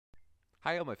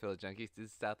Hi, all my fellow junkies.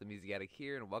 This is South the Music Addict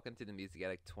here, and welcome to the Music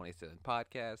Addict 27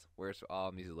 podcast, where it's for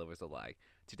all music lovers alike.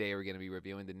 Today, we're going to be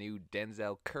reviewing the new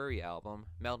Denzel Curry album,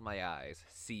 Melt My Eyes,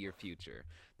 See Your Future.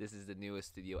 This is the newest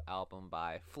studio album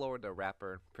by Florida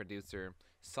rapper, producer,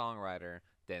 songwriter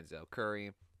Denzel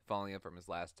Curry, following up from his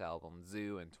last album,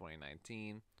 Zoo, in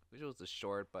 2019, which was a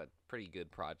short but pretty good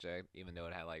project, even though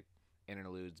it had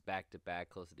interludes back to back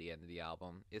close to the end of the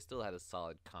album. It still had a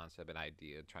solid concept and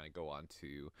idea trying to go on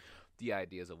to the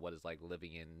ideas of what it's like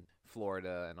living in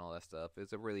Florida and all that stuff.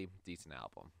 It's a really decent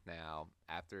album. Now,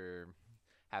 after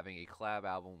having a collab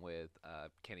album with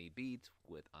Kenny Beats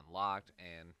with Unlocked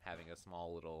and having a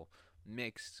small little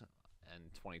mix in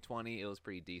 2020, it was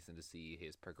pretty decent to see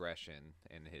his progression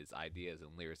and his ideas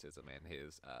and lyricism and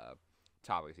his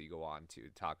topics he go on to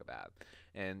talk about.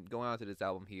 And going on to this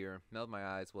album here, Melt My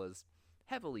Eyes was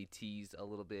heavily teased a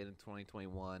little bit in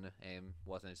 2021 and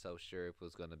wasn't so sure if it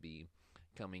was going to be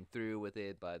coming through with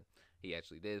it, but he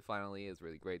actually did finally. It was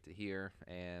really great to hear,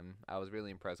 and I was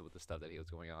really impressed with the stuff that he was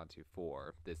going on to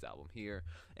for this album here,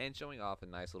 and showing off a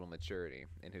nice little maturity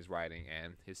in his writing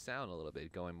and his sound a little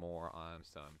bit, going more on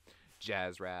some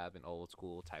jazz rap and old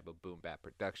school type of boom bap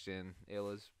production. It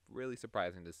was really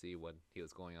surprising to see what he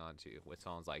was going on to with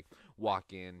songs like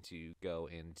Walk In to go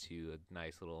into a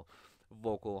nice little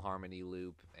vocal harmony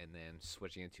loop and then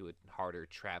switching into a harder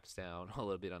trap sound a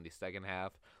little bit on the second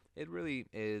half. It really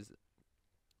is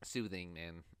soothing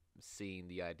and seeing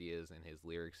the ideas in his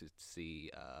lyrics to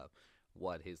see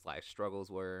what his life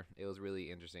struggles were. It was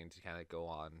really interesting to kind of go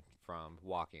on from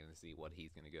Walking and see what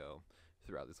he's going to go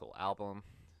throughout this whole album.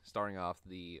 Starting off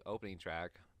the opening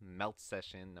track, Melt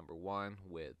Session number 1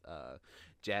 with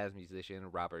jazz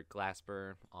musician Robert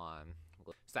Glasper on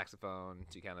saxophone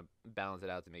to kind of balance it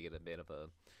out to make it a bit of a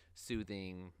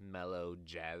soothing, mellow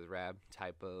jazz rap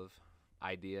type of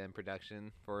idea and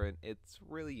production for it. It's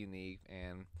really unique,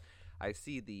 and I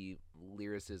see the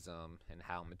lyricism and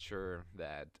how mature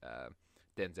that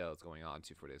Denzel is going on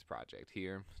to for this project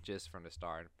here, just from the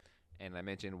start. And I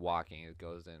mentioned Walking, it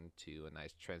goes into a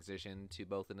nice transition to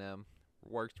both of them.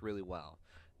 Worked really well.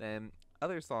 Then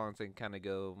other songs can kind of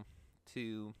go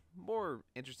to more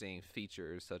interesting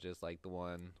features, such as like the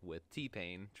one with T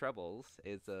Pain, Trebles.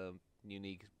 It's a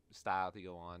unique style to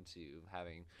go on to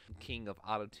having king of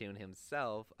autotune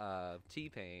himself, T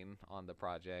Pain, on the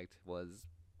project was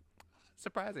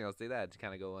surprising. I'll say that to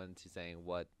kind of go into saying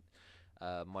what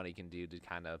money can do to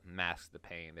kind of mask the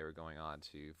pain they were going on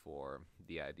to for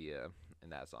the idea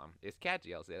in that song. It's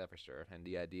catchy, I'll say that for sure, and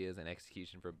the ideas and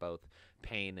execution for both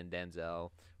Payne and Denzel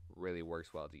really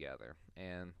works well together.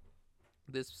 And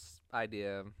this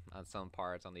idea on some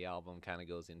parts on the album kind of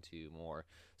goes into more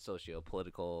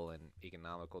socio-political and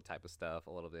economical type of stuff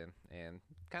a little bit, and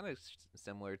kind of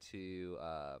similar to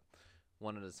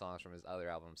one of the songs from his other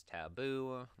albums,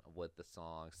 Taboo, with the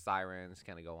song Sirens,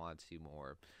 kind of go on to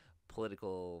more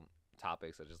political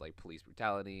topics such as like police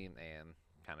brutality and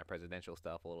kind of presidential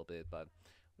stuff a little bit. But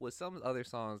with some other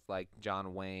songs like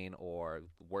John Wayne or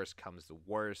Worst Comes to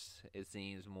Worst, it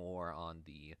seems more on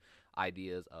the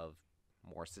ideas of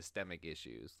more systemic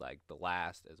issues. Like The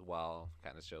Last as well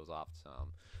kind of shows off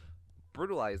some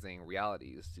brutalizing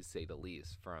realities, to say the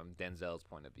least, from Denzel's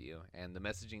point of view, and the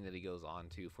messaging that he goes on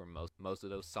to for most of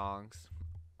those songs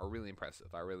are really impressive.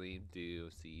 I really do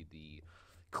see the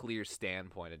clear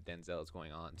standpoint that Denzel is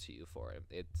going on to for it.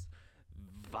 It's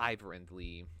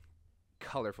vibrantly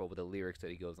colorful with the lyrics that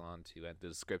he goes on to and the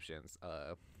descriptions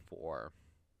for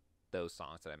those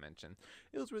songs that I mentioned.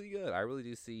 It was really good. I really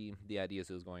do see the ideas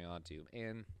he was going on to,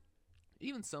 and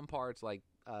even some parts like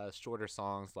shorter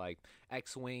songs like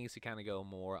X Wings to kind of go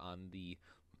more on the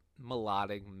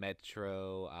melodic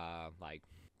metro like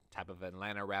type of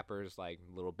Atlanta rappers like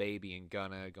Little Baby and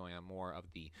Gunna, going on more of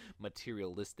the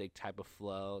materialistic type of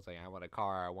flow. It's like, I want a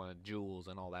car, I want jewels,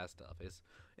 and all that stuff. It's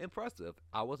impressive.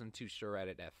 I wasn't too sure at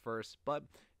it at first, but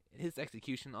his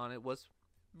execution on it was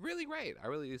really great. I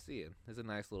really do see it. There's a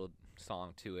nice little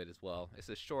song to it as well. It's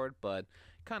a short but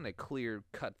kind of clear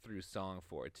cut through song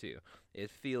for it too.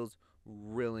 It feels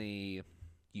really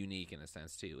unique in a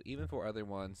sense too, even for other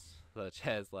ones such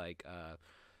as like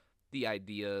the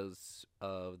ideas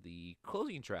of the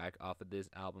closing track off of this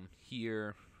album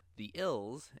here. The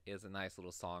Ills is a nice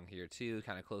little song here too,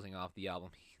 kind of closing off the album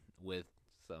with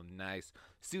some nice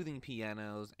soothing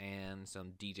pianos and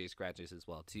some DJ scratches as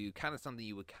well too. Kind of something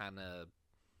you would kind of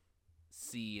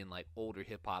see in like older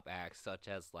hip hop acts such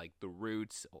as like The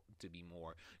Roots, to be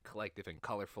more collective and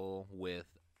colorful with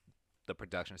the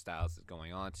production styles it's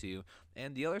going on to.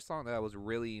 And the other song that I was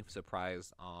really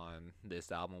surprised on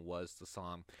this album was the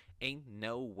song Ain't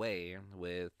No Way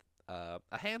with a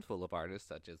handful of artists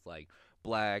such as like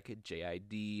Black,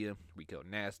 JID, Rico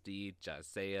Nasty,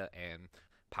 Jazea, and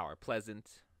Power Pleasant.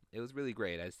 It was really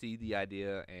great. I see the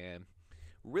idea and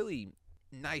really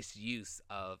nice use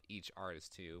of each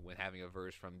artist too when having a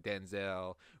verse from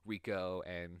Denzel, Rico,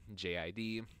 and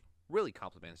JID. Really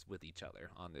complements with each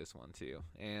other on this one too.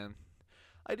 And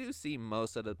I do see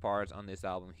most of the parts on this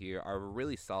album here are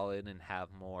really solid and have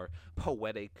more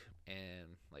poetic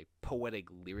and like poetic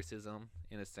lyricism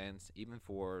in a sense. Even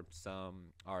for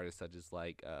some artists such as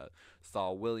like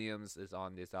Saul Williams is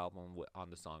on this album on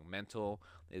the song "Mental."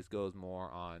 This goes more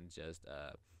on just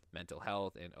mental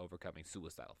health and overcoming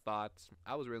suicidal thoughts.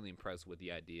 I was really impressed with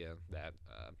the idea that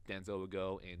Denzel would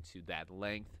go into that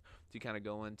length to kind of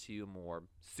go into more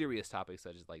serious topics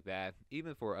such as like that.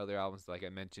 Even for other albums, like I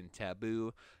mentioned,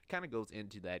 Taboo kind of goes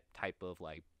into that type of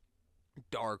like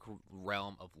dark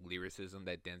realm of lyricism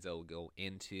that Denzel would go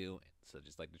into, such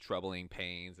as like the troubling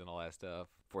pains and all that stuff.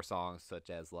 For songs such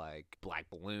as like Black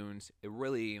Balloons, it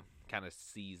really kind of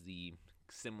sees the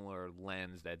similar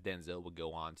lens that Denzel would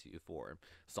go on to for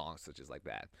songs such as like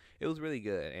that. It was really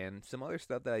good, and some other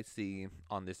stuff that I see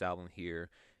on this album here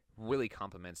really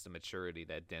complements the maturity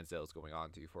that Denzel is going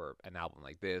on to for an album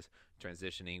like this,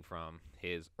 transitioning from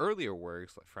his earlier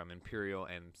works like from Imperial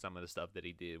and some of the stuff that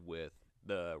he did with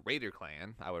the Raider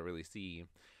Clan. I would really see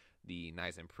the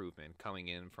nice improvement coming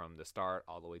in from the start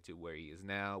all the way to where he is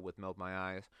now with Melt My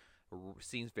Eyes.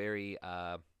 Seems very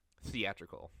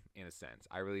theatrical in a sense.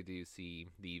 I really do see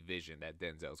the vision that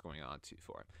Denzel is going on to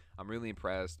for it. I'm really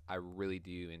impressed. I really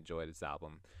do enjoy this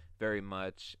album very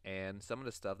much, and some of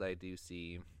the stuff that I do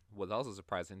see what's also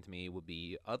surprising to me would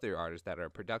be other artists that are in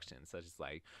production, such as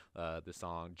like the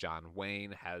song John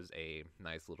Wayne has a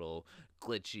nice little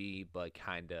glitchy but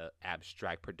kind of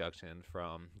abstract production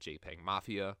from JPEG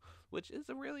Mafia, which is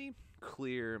a really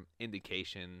clear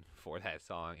indication for that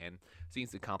song and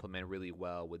seems to complement really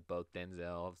well with both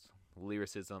Denzel's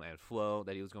lyricism and flow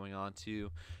that he was going on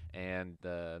to and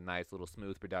the nice little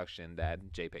smooth production that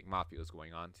JPEG Mafia was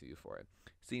going on to for it.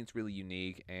 Seems really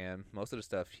unique, and most of the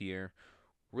stuff here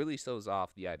really shows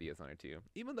off the ideas on it too.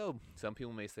 Even though some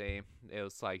people may say it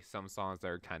was like some songs that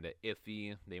are kind of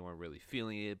iffy, they weren't really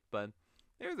feeling it, but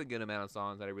there's a good amount of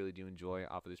songs that I really do enjoy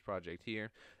off of this project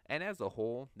here. And as a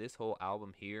whole, this whole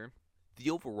album here, the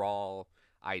overall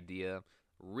idea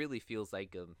really feels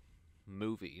like a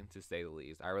movie, to say the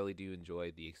least. I really do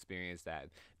enjoy the experience that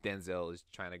Denzel is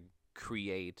trying to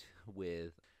create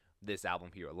with this album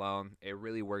here alone. It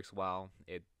really works well.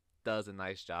 It does a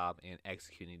nice job in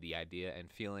executing the idea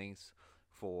and feelings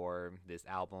for this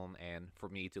album, and for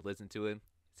me to listen to it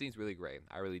seems really great.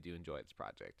 I really do enjoy this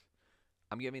project.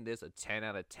 I'm giving this a 10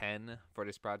 out of 10 for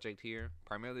this project here,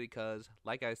 primarily because,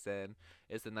 like I said,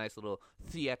 it's a nice little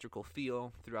theatrical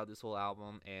feel throughout this whole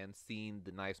album, and seeing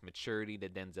the nice maturity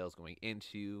that Denzel's going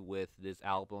into with this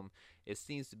album, it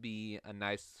seems to be a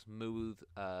nice, smooth,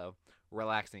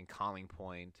 relaxing, calming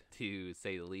point, to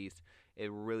say the least. It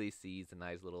really sees a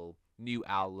nice little new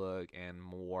outlook and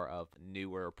more of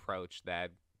newer approach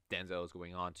that Denzel is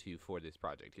going on to for this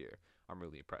project here. I'm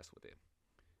really impressed with it.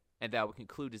 And that will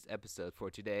conclude this episode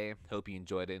for today. Hope you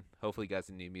enjoyed it. Hopefully you got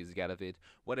some new music out of it.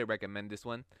 Would I recommend this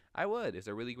one? I would. It's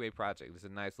a really great project. It's a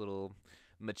nice little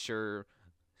mature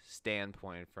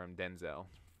standpoint from Denzel,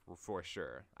 for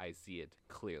sure. I see it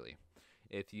clearly.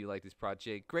 If you like this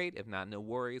project, great. If not, no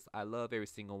worries. I love every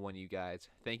single one of you guys.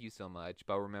 Thank you so much.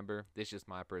 But remember, this is just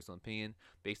my personal opinion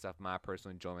based off my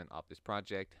personal enjoyment of this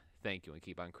project. Thank you, and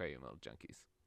keep on creating, little junkies.